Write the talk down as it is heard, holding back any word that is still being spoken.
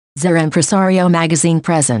Impresario magazine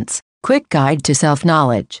presents Quick Guide to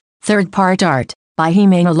Self-Knowledge, Third Part Art, by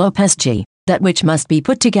Ximena Lopez G. That which must be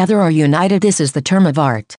put together or united. This is the term of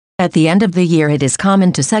art. At the end of the year it is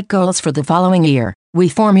common to set goals for the following year. We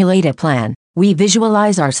formulate a plan. We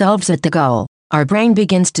visualize ourselves at the goal. Our brain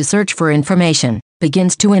begins to search for information,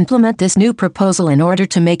 begins to implement this new proposal in order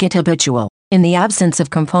to make it habitual. In the absence of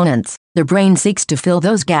components, the brain seeks to fill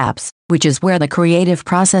those gaps, which is where the creative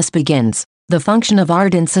process begins. The function of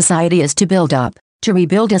art in society is to build up, to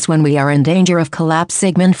rebuild us when we are in danger of collapse.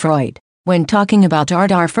 Sigmund Freud. When talking about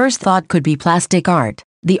art, our first thought could be plastic art.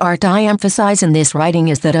 The art I emphasize in this writing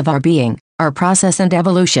is that of our being, our process and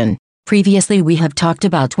evolution. Previously we have talked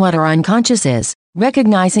about what our unconscious is,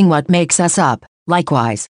 recognizing what makes us up.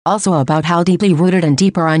 Likewise, also about how deeply rooted and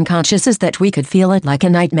deep our unconscious is that we could feel it like a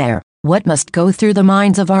nightmare. What must go through the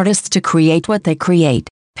minds of artists to create what they create?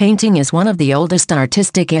 Painting is one of the oldest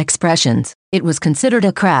artistic expressions. It was considered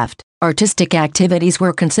a craft. Artistic activities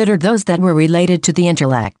were considered those that were related to the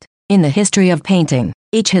intellect. In the history of painting,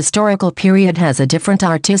 each historical period has a different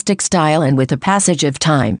artistic style, and with the passage of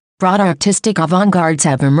time, broad artistic avant-gardes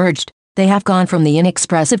have emerged. They have gone from the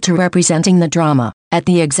inexpressive to representing the drama, at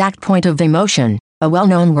the exact point of emotion. A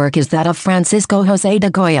well-known work is that of Francisco José de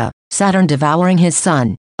Goya, Saturn devouring his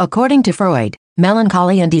son. According to Freud,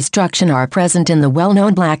 melancholy and destruction are present in the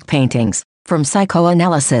well-known black paintings. From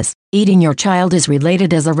psychoanalysis, eating your child is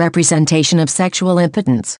related as a representation of sexual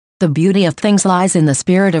impotence. The beauty of things lies in the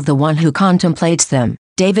spirit of the one who contemplates them.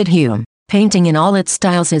 David Hume. Painting in all its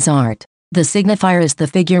styles is art. The signifier is the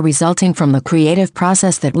figure resulting from the creative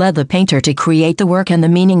process that led the painter to create the work, and the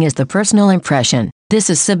meaning is the personal impression. This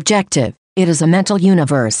is subjective. It is a mental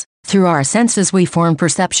universe. Through our senses we form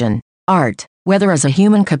perception. Art, whether as a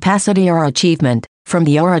human capacity or achievement, from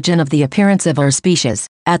the origin of the appearance of our species,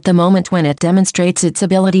 at the moment when it demonstrates its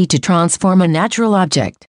ability to transform a natural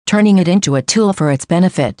object, turning it into a tool for its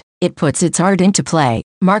benefit, it puts its art into play,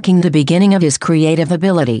 marking the beginning of his creative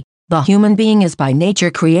ability. The human being is by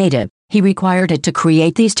nature creative. He required it to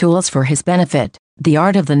create these tools for his benefit. The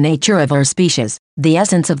art of the nature of our species, the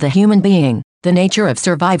essence of the human being, the nature of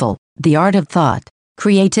survival, the art of thought.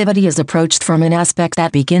 Creativity is approached from an aspect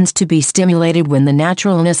that begins to be stimulated when the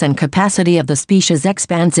naturalness and capacity of the species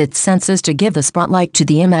expands its senses to give the spotlight to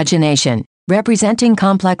the imagination. Representing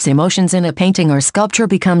complex emotions in a painting or sculpture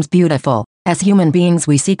becomes beautiful. As human beings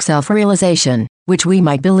we seek self-realization, which we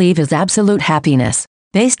might believe is absolute happiness.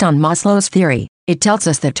 Based on Maslow's theory, it tells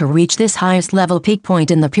us that to reach this highest level peak point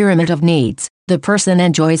in the pyramid of needs, the person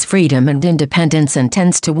enjoys freedom and independence and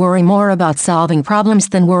tends to worry more about solving problems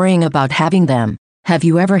than worrying about having them. Have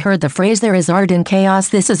you ever heard the phrase "there is art in chaos"?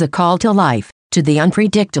 This is a call to life, to the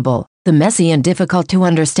unpredictable, the messy and difficult to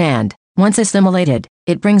understand. Once assimilated,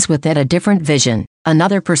 it brings with it a different vision,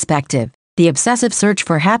 another perspective. The obsessive search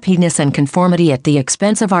for happiness and conformity at the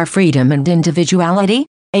expense of our freedom and individuality?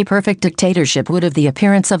 A perfect dictatorship would have the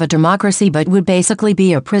appearance of a democracy but would basically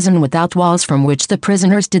be a prison without walls from which the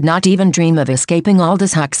prisoners did not even dream of escaping.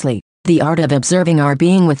 Aldous Huxley. The art of observing our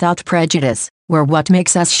being without prejudice, where what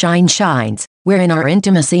makes us shine shines, where in our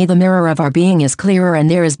intimacy the mirror of our being is clearer and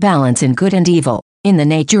there is balance in good and evil, in the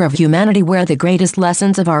nature of humanity where the greatest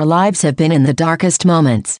lessons of our lives have been in the darkest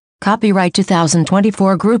moments. Copyright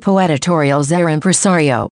 2024 Grupo Editorial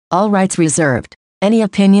Impresario. All rights reserved. Any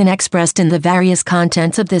opinion expressed in the various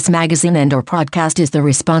contents of this magazine and/or podcast is the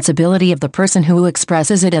responsibility of the person who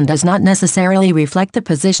expresses it and does not necessarily reflect the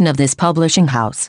position of this publishing house.